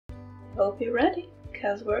Hope you're ready,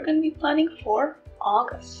 because we're going to be planning for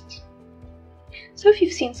August. So if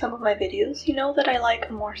you've seen some of my videos, you know that I like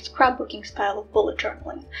a more scrapbooking style of bullet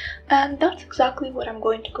journaling, and that's exactly what I'm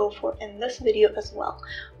going to go for in this video as well,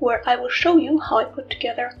 where I will show you how I put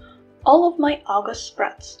together all of my August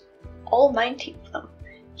spreads, all 19 of them.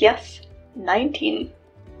 Yes, 19.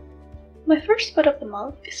 My first spread of the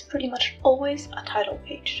month is pretty much always a title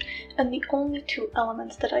page, and the only two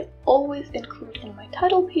elements that I always include in my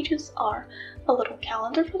title pages are a little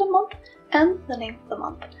calendar for the month and the name of the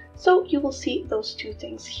month, so you will see those two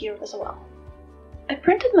things here as well. I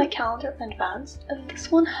printed my calendar in advance, and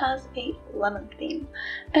this one has a lemon theme,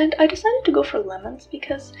 and I decided to go for lemons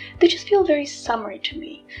because they just feel very summery to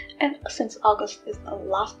me, and since August is the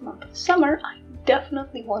last month of summer, I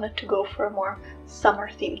definitely wanted to go for a more summer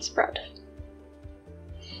themed spread.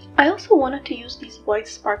 I also wanted to use these white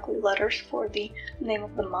sparkly letters for the name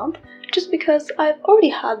of the month, just because I've already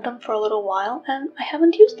had them for a little while and I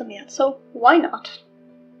haven't used them yet, so why not?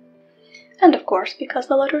 And of course, because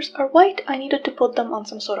the letters are white, I needed to put them on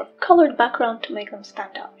some sort of colored background to make them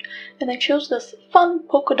stand out. And I chose this fun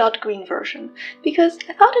polka dot green version, because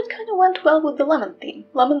I thought it kind of went well with the lemon theme.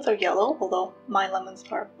 Lemons are yellow, although my lemons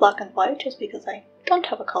are black and white just because I don't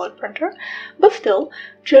have a colored printer. But still,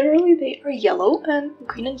 generally they are yellow, and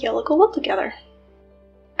green and yellow go well together.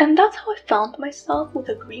 And that's how I found myself with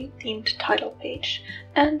a green themed title page.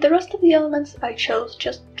 And the rest of the elements I chose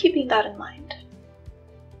just keeping that in mind.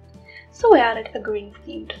 So I added a green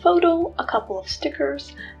themed photo, a couple of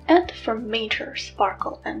stickers, and for major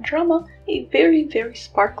sparkle and drama, a very, very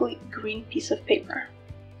sparkly green piece of paper.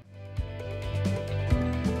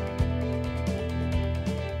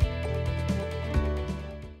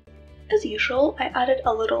 As usual, I added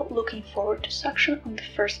a little looking forward to section on the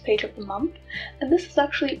first page of the month, and this has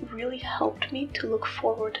actually really helped me to look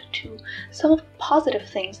forward to some of the positive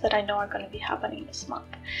things that I know are going to be happening this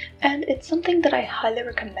month. And it's something that I highly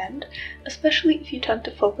recommend, especially if you tend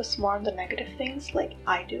to focus more on the negative things like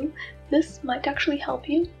I do. This might actually help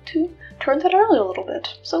you to turn that around a little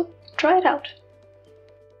bit, so try it out.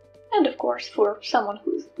 And of course, for someone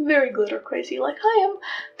who's very glitter crazy like I am,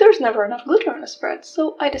 there's never enough glitter in a spread,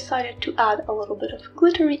 so I decided to add a little bit of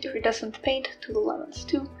glittery iridescent paint to the lemons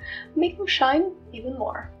to make them shine even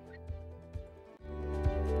more.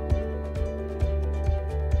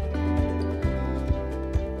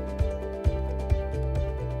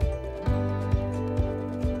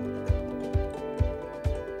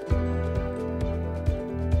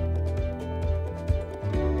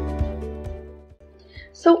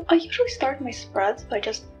 So I usually start my spreads by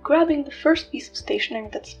just grabbing the first piece of stationery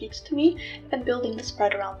that speaks to me and building the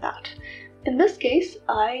spread around that. In this case,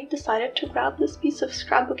 I decided to grab this piece of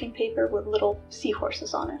scrapbooking paper with little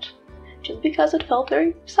seahorses on it, just because it felt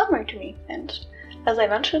very summery to me, and as I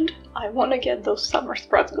mentioned, I want to get those summer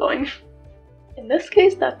spreads going. In this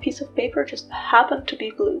case, that piece of paper just happened to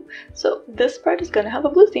be blue, so this spread is going to have a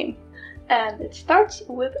blue theme. And it starts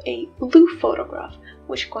with a blue photograph,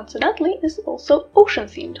 which coincidentally is also ocean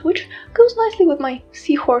themed, which goes nicely with my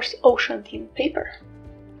seahorse ocean themed paper.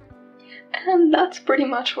 And that's pretty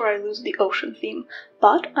much where I lose the ocean theme,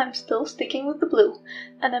 but I'm still sticking with the blue,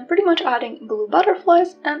 and I'm pretty much adding blue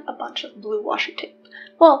butterflies and a bunch of blue washi tape.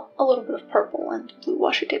 Well, a little bit of purple and blue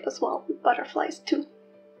washi tape as well, with butterflies too.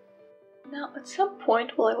 Now, at some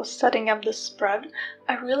point while I was setting up this spread,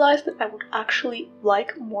 I realized that I would actually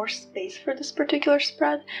like more space for this particular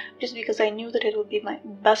spread, just because I knew that it would be my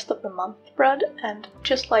best of the month spread, and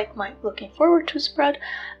just like my looking forward to spread,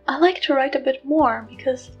 I like to write a bit more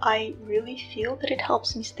because I really feel that it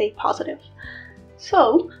helps me stay positive.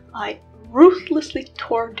 So I ruthlessly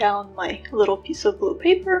tore down my little piece of blue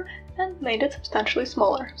paper and made it substantially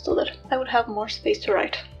smaller so that I would have more space to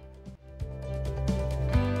write.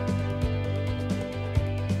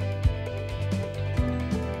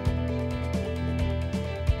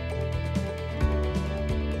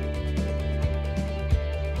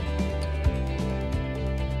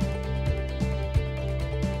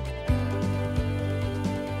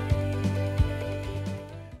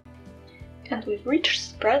 And we've reached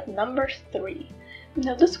spread number 3.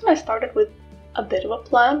 Now this one I started with a bit of a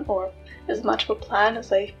plan, or as much of a plan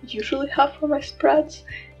as I usually have for my spreads,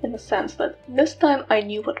 in the sense that this time I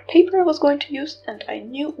knew what paper I was going to use and I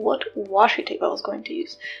knew what washi tape I was going to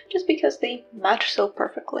use, just because they match so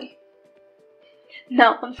perfectly.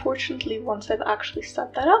 Now unfortunately, once I've actually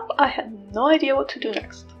set that up, I had no idea what to do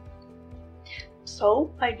next.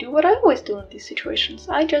 So I do what I always do in these situations,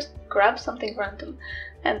 I just grab something random.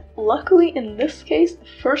 And luckily in this case, the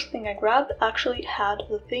first thing I grabbed actually had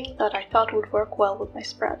the thing that I thought would work well with my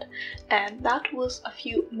spread, and that was a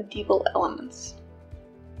few medieval elements.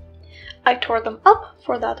 I tore them up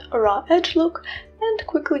for that raw edge look and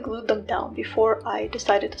quickly glued them down before I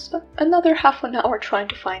decided to spend another half an hour trying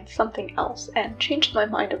to find something else and changed my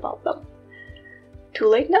mind about them. Too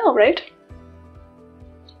late now, right?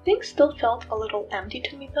 Things still felt a little empty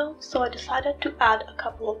to me though, so I decided to add a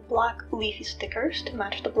couple of black leafy stickers to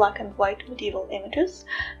match the black and white medieval images,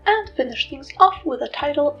 and finish things off with a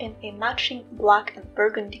title in a matching black and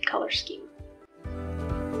burgundy color scheme.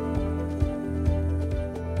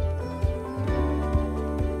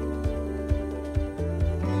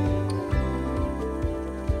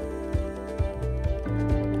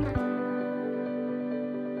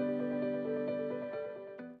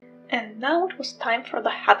 And now it was time for the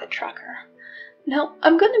habit tracker. Now,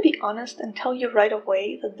 I'm gonna be honest and tell you right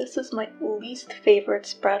away that this is my least favorite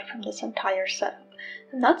spread from this entire setup.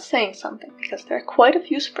 And that's saying something, because there are quite a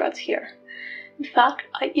few spreads here. In fact,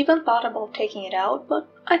 I even thought about taking it out, but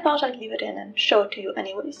I thought I'd leave it in and show it to you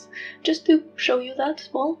anyways. Just to show you that,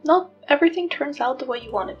 well, not everything turns out the way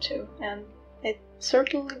you want it to, and it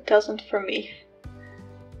certainly doesn't for me.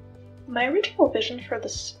 My original vision for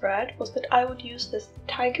this spread was that I would use this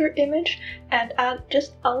tiger image and add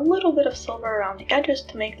just a little bit of silver around the edges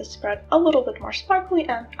to make the spread a little bit more sparkly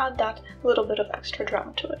and add that little bit of extra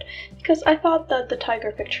drama to it, because I thought that the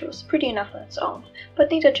tiger picture was pretty enough on its own,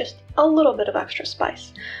 but needed just a little bit of extra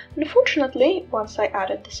spice. Unfortunately, once I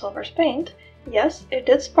added the silver paint, yes, it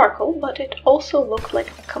did sparkle, but it also looked like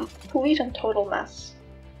a complete and total mess.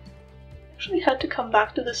 I actually had to come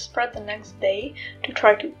back to this spread the next day to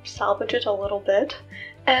try to salvage it a little bit,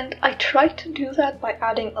 and I tried to do that by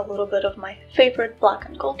adding a little bit of my favorite black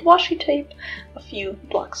and gold washi tape, a few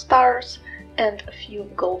black stars, and a few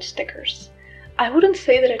gold stickers. I wouldn't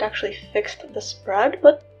say that it actually fixed the spread,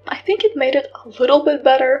 but I think it made it a little bit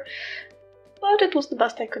better, but it was the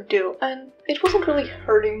best I could do, and it wasn't really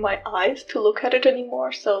hurting my eyes to look at it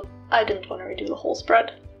anymore, so I didn't want to redo the whole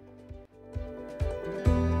spread.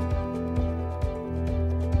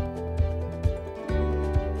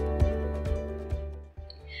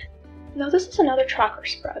 Now this is another tracker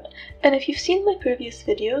spread, and if you've seen my previous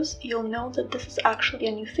videos, you'll know that this is actually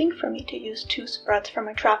a new thing for me to use two spreads for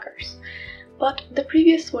my trackers. But the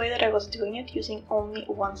previous way that I was doing it, using only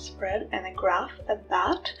one spread and a graph at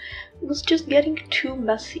that, was just getting too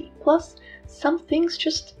messy. Plus, some things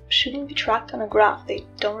just shouldn't be tracked on a graph, they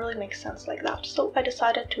don't really make sense like that. So I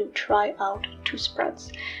decided to try out two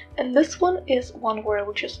spreads. And this one is one where I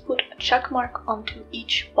would just put a check mark onto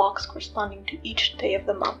each box corresponding to each day of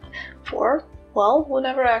the month for, well,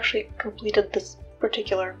 whenever I actually completed this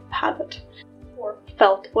particular habit, or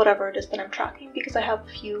felt whatever it is that I'm tracking, because I have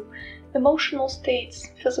a few emotional states,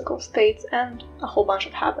 physical states, and a whole bunch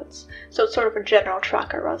of habits. So it's sort of a general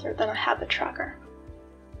tracker rather than a habit tracker.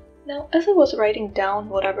 Now, as I was writing down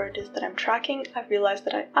whatever it is that I'm tracking, I realized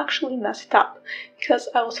that I actually messed up, because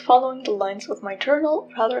I was following the lines of my journal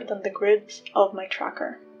rather than the grids of my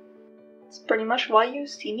tracker. It's pretty much why you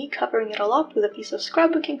see me covering it all up with a piece of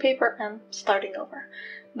scrapbooking paper and starting over.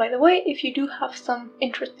 By the way, if you do have some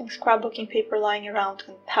interesting scrapbooking paper lying around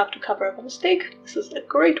and have to cover up a mistake, this is a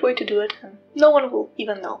great way to do it, and no one will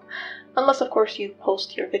even know. Unless, of course, you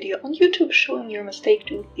post your video on YouTube showing your mistake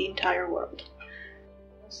to the entire world.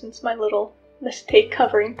 Since my little mistake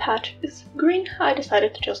covering patch is green, I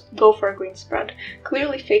decided to just go for a green spread.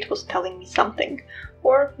 Clearly fate was telling me something.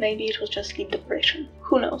 Or maybe it was just sleep deprivation.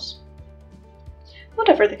 Who knows?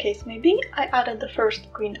 Whatever the case may be, I added the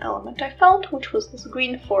first green element I found, which was this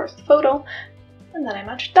green forest photo, and then I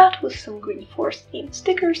matched that with some green forest themed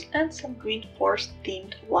stickers and some green forest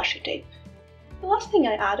themed washi tape. The last thing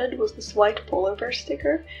I added was this white polar bear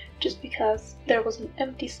sticker, just because there was an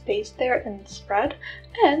empty space there in the spread,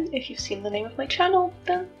 and if you've seen the name of my channel,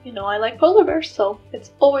 then you know I like polar bears, so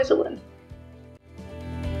it's always a win.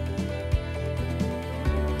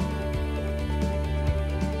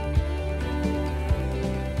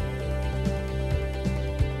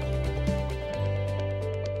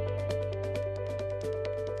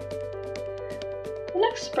 The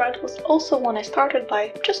next spread was also one I started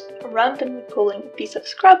by just randomly pulling a piece of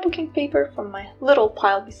scrapbooking paper from my little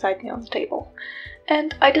pile beside me on the table.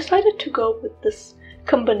 And I decided to go with this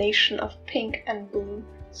combination of pink and blue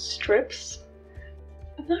strips.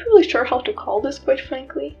 I'm not really sure how to call this, quite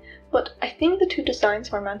frankly, but I think the two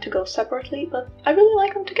designs were meant to go separately, but I really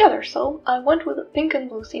like them together, so I went with a pink and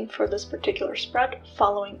blue theme for this particular spread,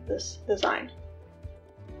 following this design.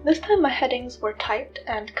 This time my headings were typed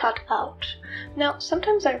and cut out. Now,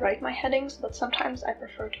 sometimes I write my headings, but sometimes I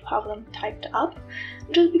prefer to have them typed up,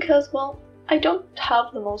 just because, well, I don't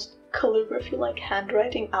have the most calligraphy-like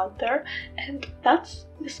handwriting out there, and that's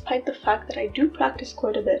despite the fact that I do practice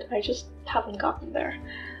quite a bit, I just haven't gotten there.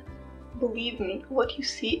 believe me, what you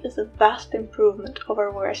see is a vast improvement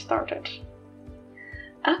over where I started.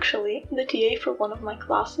 Actually, the TA for one of my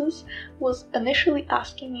classes was initially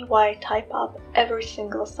asking me why I type up every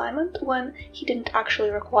single assignment when he didn't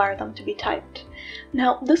actually require them to be typed.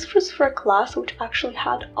 Now, this was for a class which actually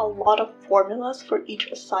had a lot of formulas for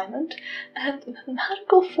each assignment, and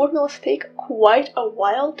mathematical formulas take quite a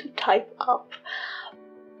while to type up.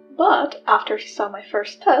 But after he saw my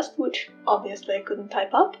first test, which obviously I couldn't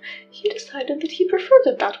type up, he decided that he preferred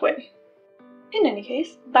it that way. In any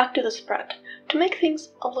case, back to the spread. To make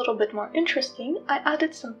things a little bit more interesting, I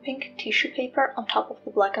added some pink tissue paper on top of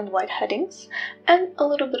the black and white headings, and a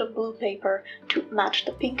little bit of blue paper to match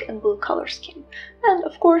the pink and blue color scheme. And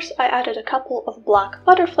of course, I added a couple of black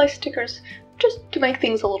butterfly stickers just to make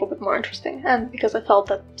things a little bit more interesting, and because I felt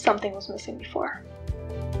that something was missing before.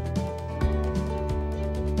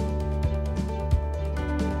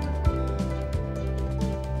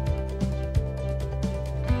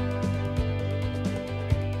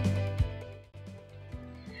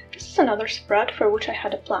 This is another spread for which I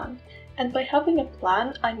had a plan, and by having a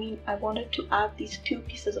plan I mean I wanted to add these two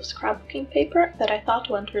pieces of scrapbooking paper that I thought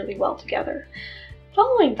went really well together.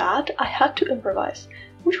 Following that, I had to improvise,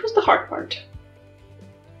 which was the hard part.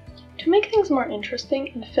 To make things more interesting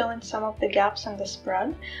and fill in some of the gaps in the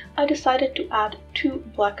spread, I decided to add 2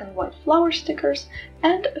 black and white flower stickers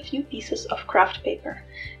and a few pieces of kraft paper.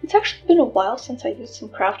 It's actually been a while since I used some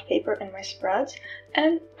kraft paper in my spreads,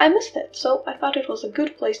 and I missed it, so I thought it was a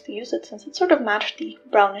good place to use it since it sort of matched the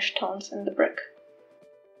brownish tones in the brick.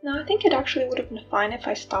 Now I think it actually would have been fine if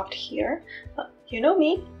I stopped here, but you know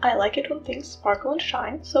me, I like it when things sparkle and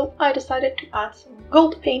shine, so I decided to add some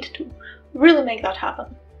gold paint to really make that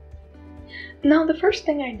happen. Now the first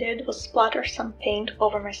thing I did was splatter some paint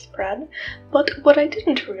over my spread, but what I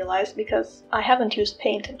didn't realize, because I haven't used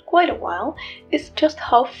paint in quite a while, is just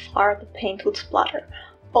how far the paint would splatter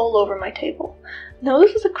all over my table. Now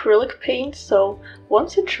this is acrylic paint, so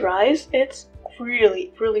once it dries, it's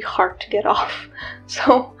really hard to get off.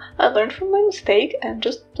 So I learned from my mistake and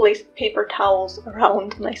just placed paper towels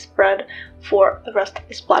around my spread for the rest of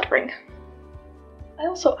the splattering. I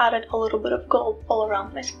also added a little bit of gold all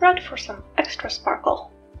around my spread for some extra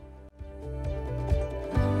sparkle.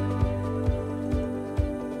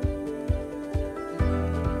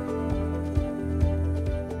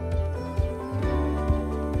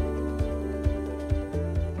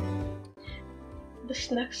 This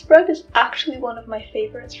next spread is actually one of my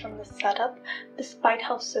favorites from the setup, despite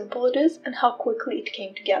how simple it is and how quickly it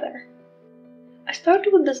came together. I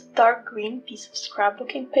started with this dark green piece of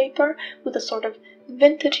scrapbooking paper with a sort of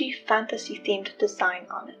vintagey fantasy themed design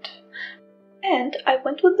on it. And I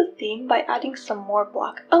went with the theme by adding some more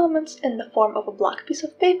black elements in the form of a black piece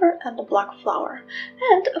of paper and a black flower.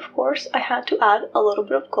 And of course I had to add a little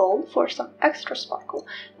bit of gold for some extra sparkle,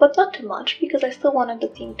 but not too much because I still wanted the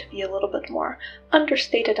theme to be a little bit more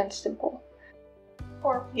understated and simple.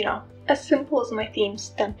 Or, you know, as simple as my themes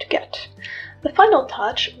tend to get. The final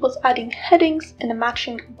touch was adding headings in a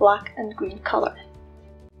matching black and green color.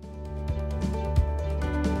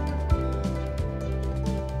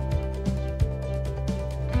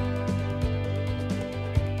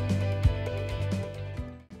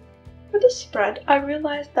 For the spread, I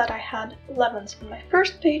realized that I had lemons on my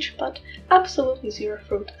first page, but absolutely zero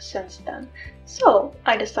fruit since then, so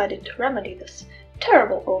I decided to remedy this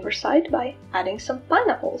terrible oversight by adding some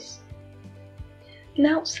pineapples.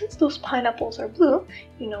 Now, since those pineapples are blue,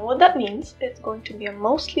 you know what that means. It's going to be a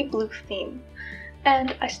mostly blue theme.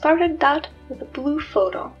 And I started that with a blue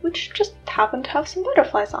photo, which just happened to have some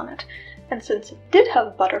butterflies on it. And since it did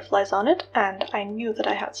have butterflies on it, and I knew that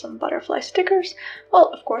I had some butterfly stickers,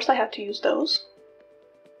 well, of course I had to use those.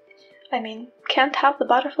 I mean, can't have the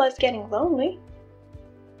butterflies getting lonely.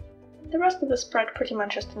 The rest of the spread pretty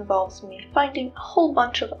much just involves me finding a whole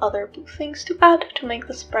bunch of other blue things to add to make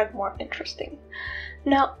the spread more interesting.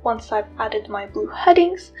 Now, once I've added my blue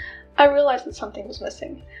headings, I realized that something was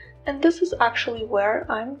missing. And this is actually where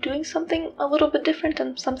I'm doing something a little bit different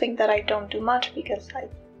and something that I don't do much because I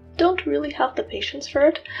don't really have the patience for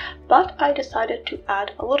it, but I decided to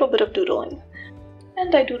add a little bit of doodling.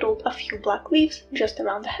 And I doodled a few black leaves just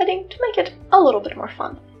around the heading to make it a little bit more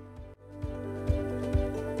fun.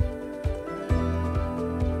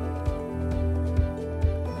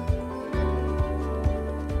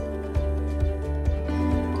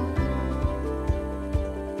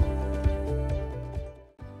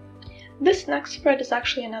 This next spread is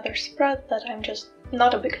actually another spread that I'm just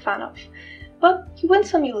not a big fan of, but you win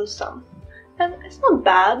some, you lose some. And it's not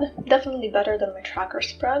bad, definitely better than my tracker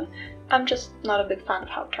spread, I'm just not a big fan of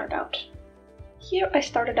how it turned out. Here I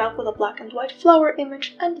started out with a black and white flower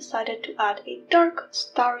image and decided to add a dark,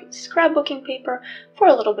 starry scrapbooking paper for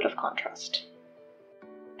a little bit of contrast.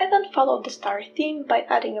 I then followed the starry theme by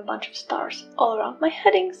adding a bunch of stars all around my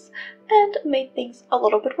headings and made things a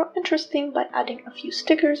little bit more interesting by adding a few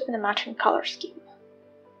stickers in a matching color scheme.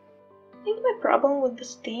 I think my problem with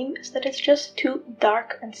this theme is that it's just too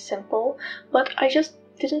dark and simple, but I just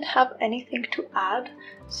didn't have anything to add,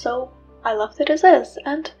 so I left it as is,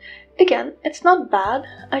 and again, it's not bad,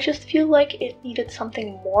 I just feel like it needed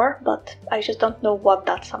something more, but I just don't know what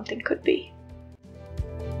that something could be.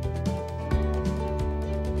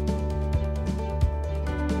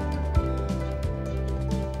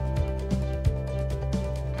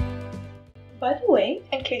 By the way,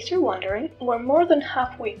 in case you're wondering, we're more than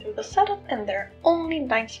halfway through the setup and there are only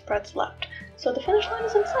 9 spreads left, so the finish line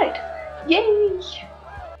is in sight! Yay!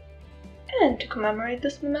 And to commemorate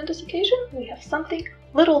this momentous occasion, we have something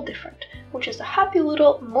little different, which is a happy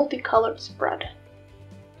little multicolored spread.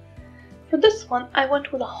 For this one, I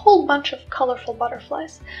went with a whole bunch of colorful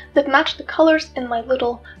butterflies that match the colors in my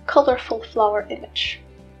little colorful flower image.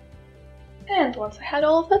 And once I had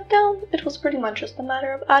all of that down, it was pretty much just a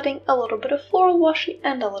matter of adding a little bit of floral washi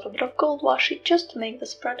and a little bit of gold washi just to make the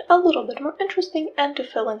spread a little bit more interesting and to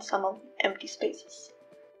fill in some of the empty spaces.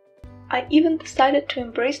 I even decided to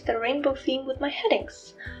embrace the rainbow theme with my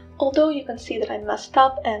headings, although you can see that I messed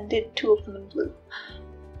up and did 2 of them in blue.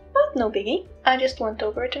 But no biggie, I just went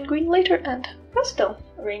over it in green later and presto,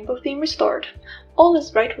 rainbow theme restored. All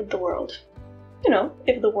is right with the world. You know,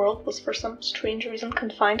 if the world was for some strange reason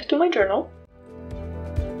confined to my journal.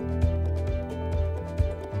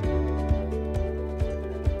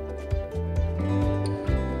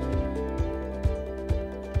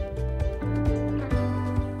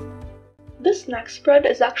 This next spread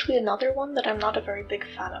is actually another one that I'm not a very big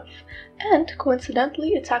fan of, and coincidentally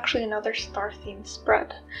it's actually another star-themed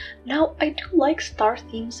spread. Now, I do like star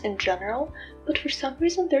themes in general, but for some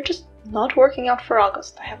reason they're just not working out for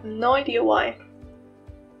August. I have no idea why.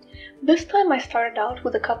 This time I started out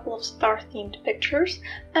with a couple of star-themed pictures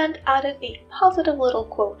and added a positive little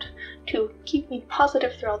quote to keep me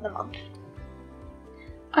positive throughout the month.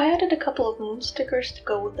 I added a couple of moon stickers to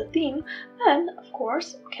go with the theme, and of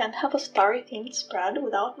course, can't have a starry themed spread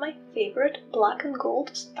without my favorite black and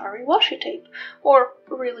gold starry washi tape, or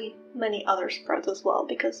really many other spreads as well,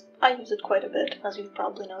 because I use it quite a bit, as you've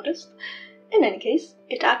probably noticed. In any case,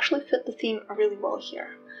 it actually fit the theme really well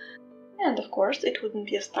here. And of course, it wouldn't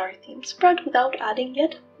be a starry themed spread without adding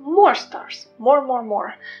yet more stars,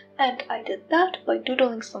 more, and I did that by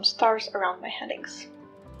doodling some stars around my headings.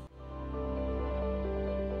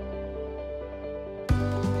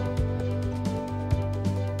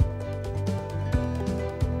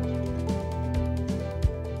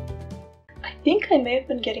 I think I may have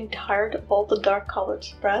been getting tired of all the dark colored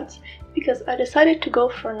spreads because I decided to go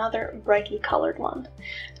for another brightly colored one.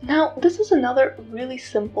 Now, this is another really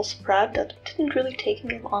simple spread that didn't really take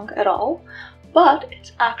me long at all, but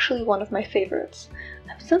it's actually one of my favorites.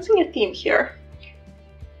 I'm sensing a theme here.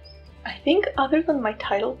 I think other than my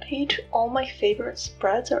title page, all my favorite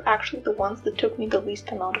spreads are actually the ones that took me the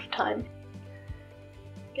least amount of time.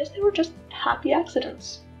 I guess they were just happy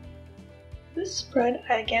accidents. This spread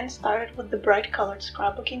I again started with the bright colored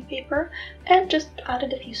scrapbooking paper and just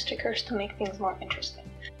added a few stickers to make things more interesting.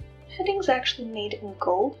 Headings are actually made in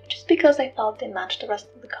gold just because I thought they matched the rest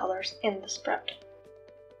of the colors in the spread.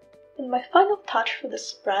 And my final touch for this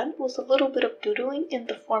spread was a little bit of doodling in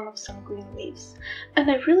the form of some green leaves.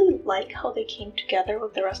 And I really like how they came together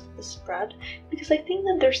with the rest of the spread because I think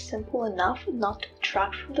that they're simple enough not to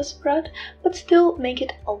detract from the spread, but still make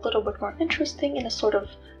it a little bit more interesting in a sort of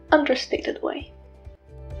understated way.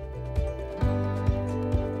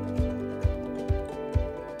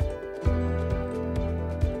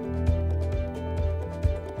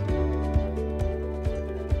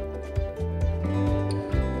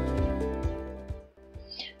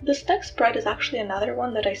 This next spread is actually another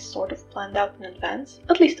one that I sort of planned out in advance,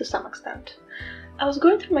 at least to some extent. I was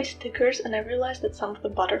going through my stickers and I realized that some of the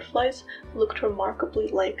butterflies looked remarkably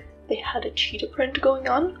like they had a cheetah print going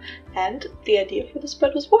on, and the idea for the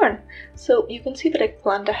spread was born. So you can see that I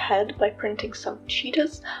planned ahead by printing some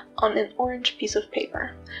cheetahs on an orange piece of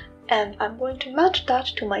paper, and I'm going to match that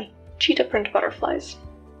to my cheetah print butterflies.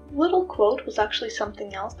 Little quote was actually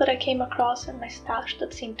something else that I came across in my stash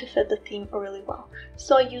that seemed to fit the theme really well,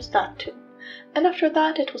 so I used that too. And after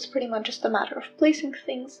that, it was pretty much just a matter of placing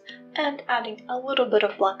things and adding a little bit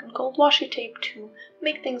of black and gold washi tape to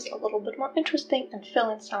make things a little bit more interesting and fill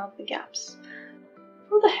in some of the gaps.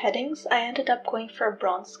 For the headings, I ended up going for a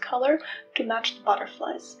bronze color to match the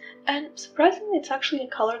butterflies, and surprisingly it's actually a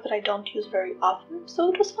color that I don't use very often,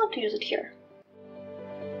 so it was fun to use it here.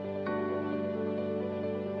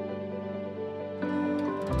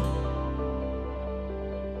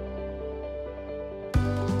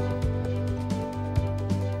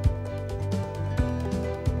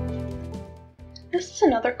 This is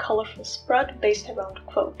another colorful spread based around a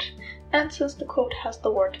quote, and since the quote has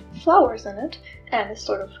the word flowers in it, and is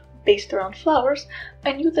sort of based around flowers,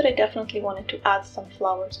 I knew that I definitely wanted to add some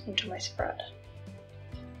flowers into my spread.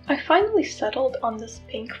 I finally settled on this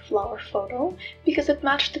pink flower photo because it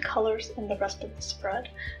matched the colors in the rest of the spread,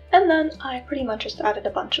 and then I pretty much just added a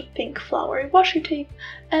bunch of pink flowery washi tape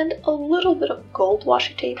and a little bit of gold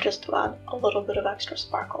washi tape just to add a little bit of extra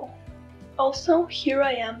sparkle. Also, here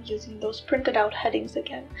I am using those printed out headings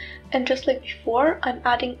again, and just like before, I'm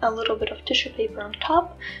adding a little bit of tissue paper on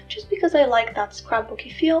top, just because I like that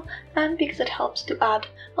scrapbooky feel, and because it helps to add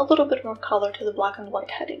a little bit more color to the black and white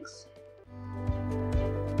headings.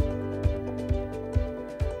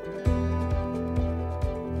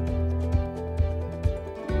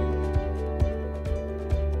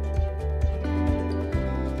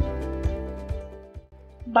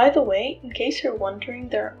 By the way, in case you're wondering,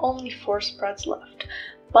 there are only 4 spreads left,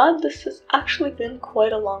 but this has actually been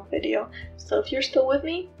quite a long video, so if you're still with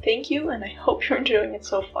me, thank you and I hope you're enjoying it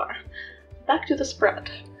so far. Back to the spread.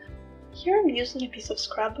 Here I'm using a piece of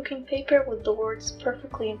scrapbooking paper with the words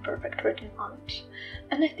perfectly imperfect written on it,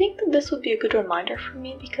 and I think that this would be a good reminder for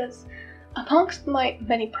me because amongst my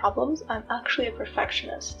many problems, I'm actually a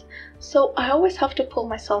perfectionist, so I always have to pull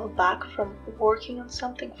myself back from working on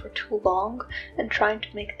something for too long and trying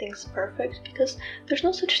to make things perfect because there's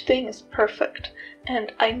no such thing as perfect,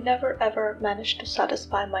 and I never ever manage to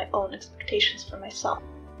satisfy my own expectations for myself.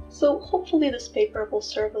 So hopefully this paper will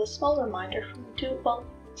serve as a small reminder for me to, well,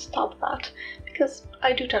 stop that, because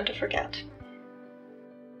I do tend to forget.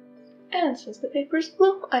 And since the paper is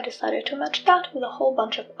blue, I decided to match that with a whole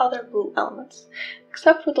bunch of other blue elements,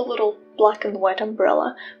 except for the little black and white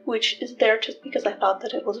umbrella, which is there just because I thought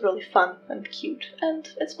that it was really fun and cute, and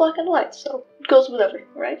it's black and white, so it goes with everything,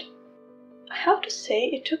 right? I have to say,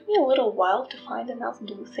 it took me a little while to find enough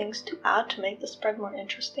blue things to add to make the spread more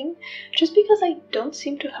interesting, just because I don't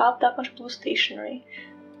seem to have that much blue stationery.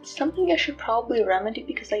 It's something I should probably remedy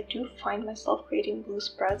because I do find myself creating blue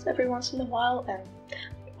spreads every once in a while, and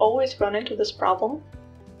always run into this problem.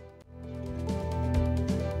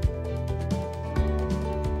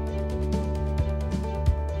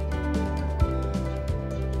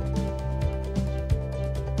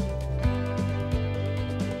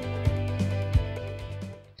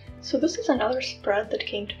 So this is another spread that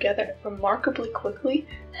came together remarkably quickly,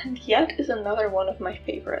 and yet is another one of my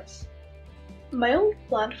favorites. My only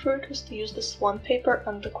plan for it was to use the swan paper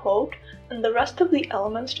and the quote, and the rest of the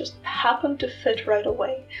elements just happened to fit right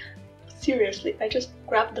away. Seriously, I just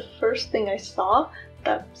grabbed the first thing I saw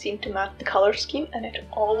that seemed to match the color scheme and it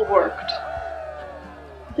all worked.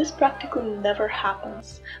 This practically never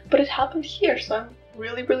happens, but it happened here, so I'm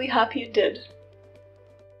really happy it did.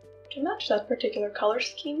 To match that particular color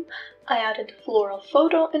scheme, I added a floral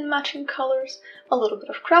photo in matching colors, a little bit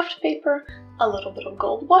of craft paper, a little bit of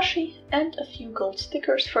gold washi, and a few gold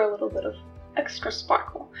stickers for a little bit of extra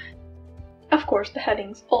sparkle. Of course, the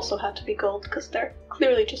headings also had to be gold because there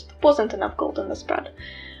clearly just wasn't enough gold in the spread.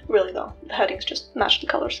 Really though, the headings just matched the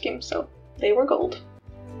color scheme, so they were gold.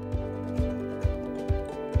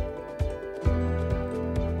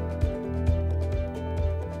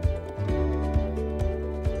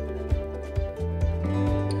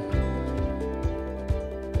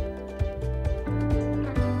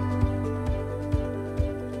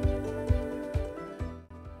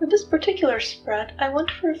 For this particular spread, I went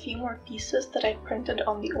for a few more pieces that I printed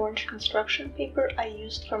on the orange construction paper I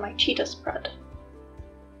used for my cheetah spread.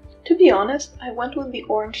 To be honest, I went with the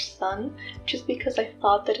orange sun just because I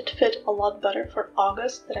thought that it fit a lot better for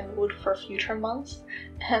August than it would for future months,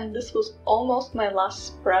 and this was almost my last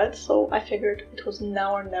spread, so I figured it was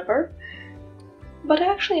now or never. But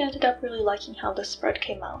I actually ended up really liking how this spread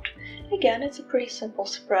came out. Again, it's a pretty simple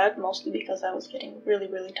spread, mostly because I was getting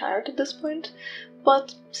really tired at this point,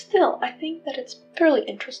 but still, I think that it's fairly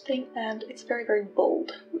interesting and it's very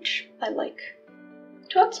bold, which I like.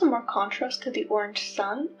 To add some more contrast to the orange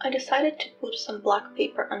sun, I decided to put some black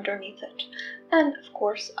paper underneath it, and of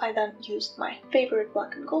course I then used my favorite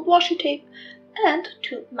black and gold washi tape, and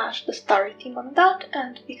to match the starry theme on that,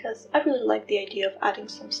 and because I really like the idea of adding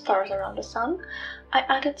some stars around the sun, I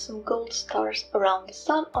added some gold stars around the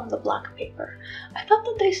sun on the black paper. I thought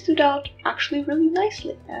that they stood out actually really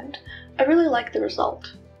nicely, and I really like the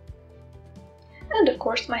result. And of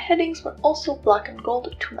course my headings were also black and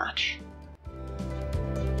gold to match.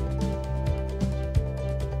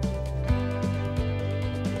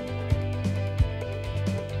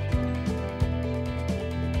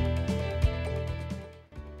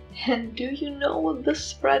 And do you know what this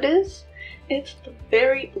spread is? It's the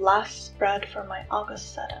very last spread for my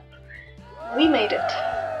August setup. We made it.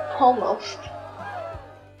 Almost.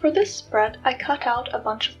 For this spread, I cut out a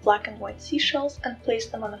bunch of black and white seashells and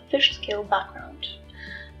placed them on a fish scale background.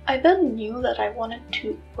 I then knew that I wanted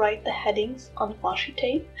to write the headings on washi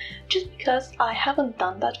tape, just because I haven't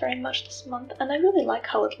done that very much this month and I really like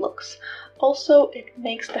how it looks. Also, it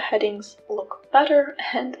makes the headings look better,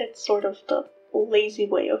 and it's sort of the lazy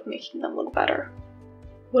way of making them look better.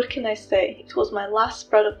 What can I say? It was my last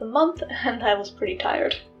spread of the month and I was pretty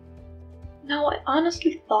tired. Now, I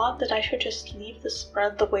honestly thought that I should just leave the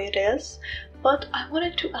spread the way it is, but I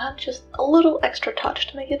wanted to add just a little extra touch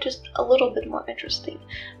to make it just a little bit more interesting.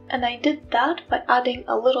 And I did that by adding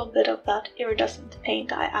a little bit of that iridescent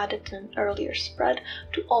paint I added in an earlier spread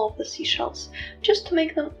to all of the seashells, just to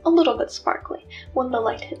make them a little bit sparkly when the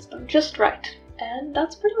light hits them just right. And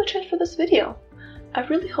that's pretty much it for this video. I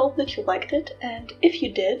really hope that you liked it, and if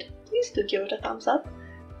you did, please do give it a thumbs up.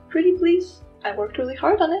 Pretty please, I worked really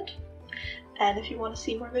hard on it. And if you want to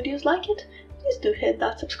see more videos like it, please do hit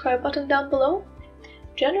that subscribe button down below.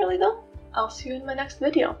 Generally though, I'll see you in my next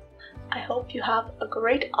video. I hope you have a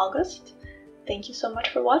great August. Thank you so much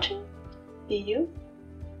for watching. Be you,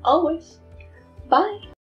 always. Bye!